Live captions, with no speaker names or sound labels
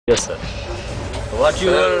Yes, sir.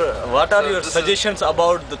 What are your suggestions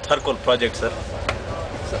about the Thar project, sir?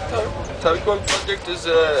 Thar project is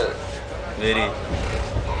a Very.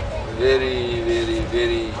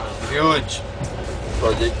 very huge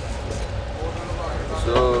project.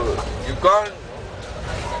 So you can't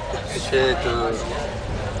say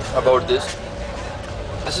about this.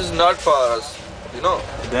 This is not for us, you know.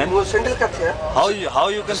 Then how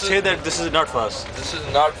you can say that this is not for us? This is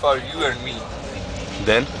not for you and me.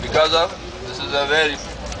 Then Because of this is a very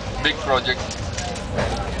big project.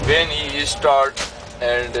 When he start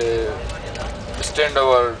and stand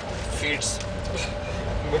our feet,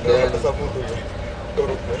 then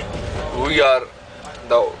we are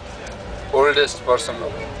the oldest person.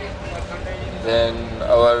 Then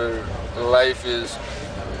our life is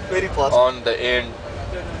very fast on the end.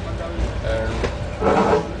 And,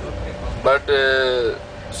 but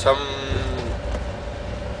some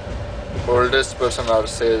oldest person are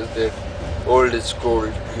says that old is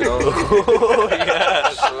gold, you know.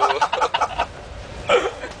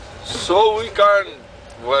 So we can't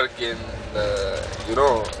work in the, you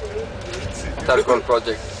know, Thar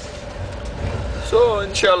project. So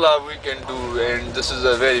inshallah we can do, and this is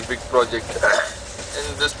a very big project.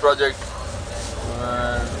 In this project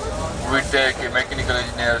we take mechanical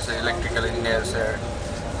engineers, electrical engineers,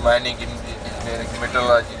 mining engineering,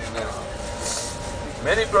 metallurgy engineering.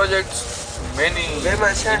 Many projects, many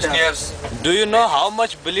engineers. do you know how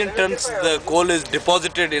much billion tons the coal is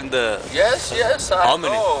deposited in the? Yes, I How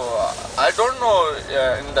many? know. I don't know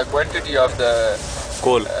in the quantity of the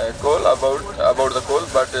Coal. coal about the coal,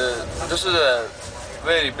 but this is a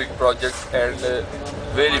very big project and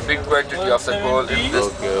very big quantity of the coal in this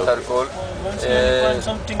Thar coal.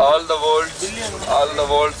 All the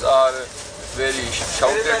worlds are very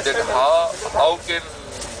shouted that how can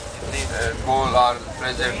coal are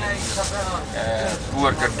present in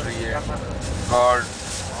poor country and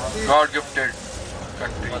God gifted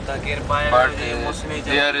country, but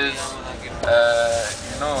there is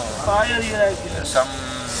you know some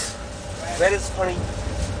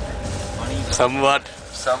Somewhat.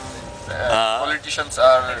 some politicians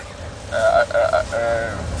are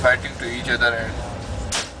fighting to each other and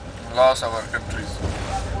lost our countries.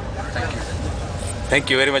 Thank you. Thank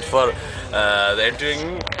you very much for the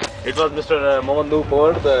interviewing. It was Mr. Nooh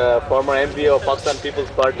Panhwar, the former MP of Pakistan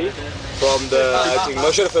People's Party from the, I think,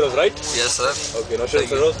 Jamshoro, right? Yes, sir. Okay,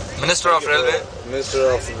 Jamshoro. Minister of Railway.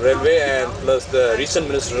 Minister of Railway and plus the recent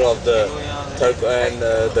Minister of the Thar and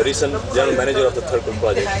the recent General Manager of the Thar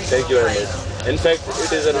project. Thank you very much. In fact,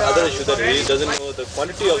 it is another issue that he doesn't know the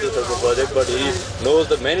quantity of the Thar project, but he knows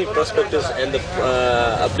the many perspectives and the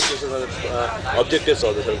applications and objectives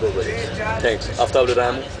of the Thar project. Thanks. Aftab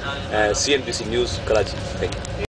Ali, CNBC News, Karachi. Thank you.